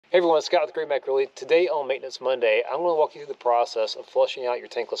Hey everyone, it's Scott with GrayMac Realty. Today on Maintenance Monday, I'm going to walk you through the process of flushing out your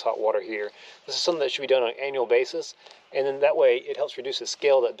tankless hot water heater. This is something that should be done on an annual basis, and then that way it helps reduce the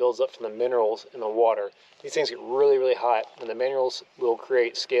scale that builds up from the minerals in the water. These things get really, really hot, and the minerals will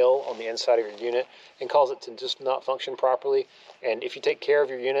create scale on the inside of your unit and cause it to just not function properly. And if you take care of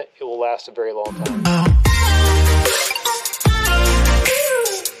your unit, it will last a very long time.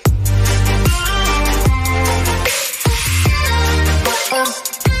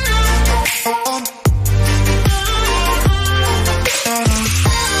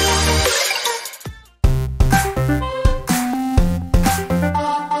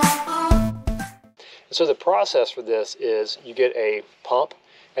 So the process for this is you get a pump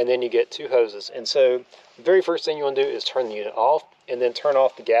and then you get two hoses. And so the very first thing you want to do is turn the unit off and then turn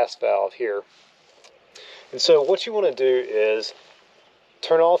off the gas valve here. And so what you want to do is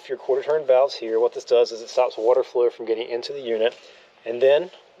turn off your quarter turn valves here. What this does is it stops water flow from getting into the unit. And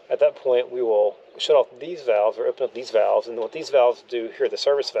then at that point we will shut off these valves or open up these valves. And what these valves do here, the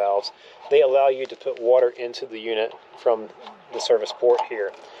service valves, they allow you to put water into the unit from the service port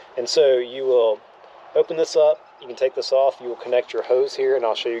here. And so you will open this up, you can take this off, you will connect your hose here, and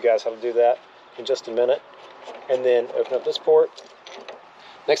I'll show you guys how to do that in just a minute. And then open up this port.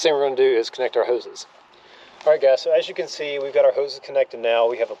 Next thing we're going to do is connect our hoses. Alright guys, so as you can see, we've got our hoses connected now.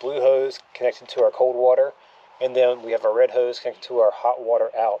 We have a blue hose connected to our cold water, and then we have our red hose connected to our hot water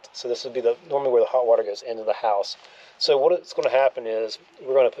out. So this would be normally where the hot water goes into the house. So what's going to happen is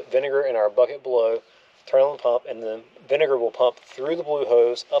we're going to put vinegar in our bucket below, turn on the pump, and then vinegar will pump through the blue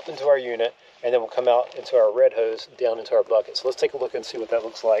hose up into our unit, and then we'll come out into our red hose down into our bucket. So let's take a look and see what that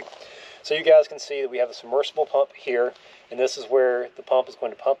looks like. So you guys can see that we have a submersible pump here, and this is where the pump is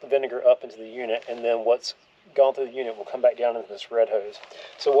going to pump the vinegar up into the unit, and then what's gone through the unit will come back down into this red hose.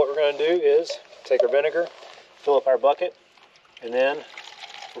 So what we're going to do is take our vinegar, fill up our bucket, and then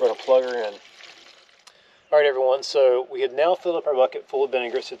we're going to plug her in. All right, everyone, so we have now filled up our bucket full of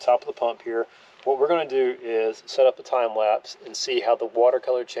vinegar to the top of the pump here. What we're going to do is set up a time lapse and see how the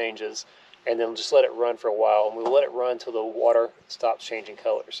watercolor changes, and then just let it run for a while, and we'll let it run until the water stops changing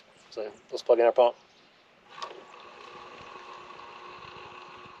colors. So let's plug in our pump.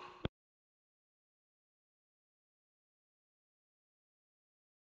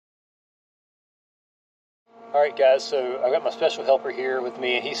 Alright guys, so I've got my special helper here with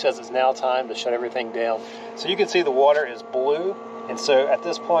me, and he says it's now time to shut everything down. So you can see the water is blue, and so at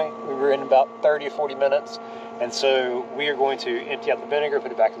this point we were in about 30 or 40 minutes, and so we are going to empty out the vinegar,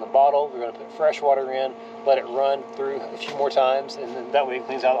 put it back in the bottle. We're going to put fresh water in, let it run through a few more times, and then that way it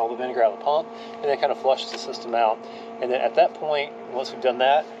cleans out all the vinegar out of the pump, and then kind of flushes the system out. And then at that point, once we've done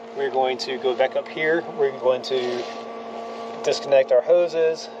that, we're going to go back up here. We're going to disconnect our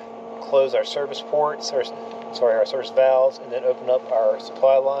hoses, close our service ports, our service valves, and then open up our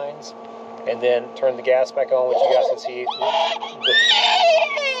supply lines, and then turn the gas back on, which you guys can see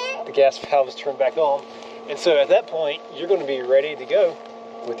the gas valve is turned back on. And so at that point, you're going to be ready to go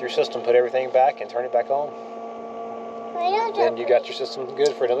with your system. Put everything back and turn it back on. Then you got your system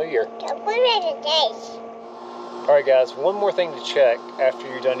good for another year. Alright guys, one more thing to check after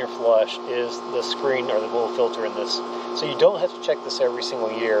you're done your flush is the screen or the little filter in this. So you don't have to check this every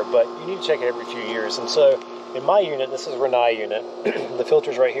single year, but you need to check it every few years. And so in my unit, this is a Renai unit, the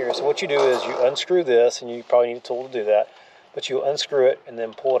filter's right here. So what you do is you unscrew this, and you probably need a tool to do that, but you unscrew it and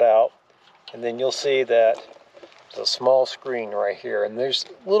then pull it out, and then you'll see that there's a small screen right here, and there's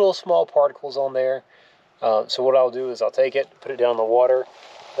little small particles on there. So what I'll do is I'll take it, put it down in the water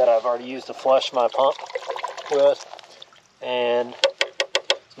that I've already used to flush my pump with, and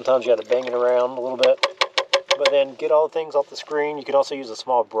sometimes you got to bang it around a little bit, but then get all the things off the screen. You could also use a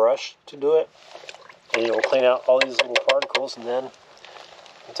small brush to do it, and it will clean out all these little particles, and then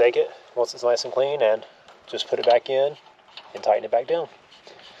you take it once it's nice and clean and just put it back in and tighten it back down.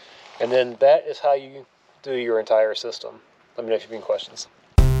 And then that is how you do your entire system. Let me know if you have any questions.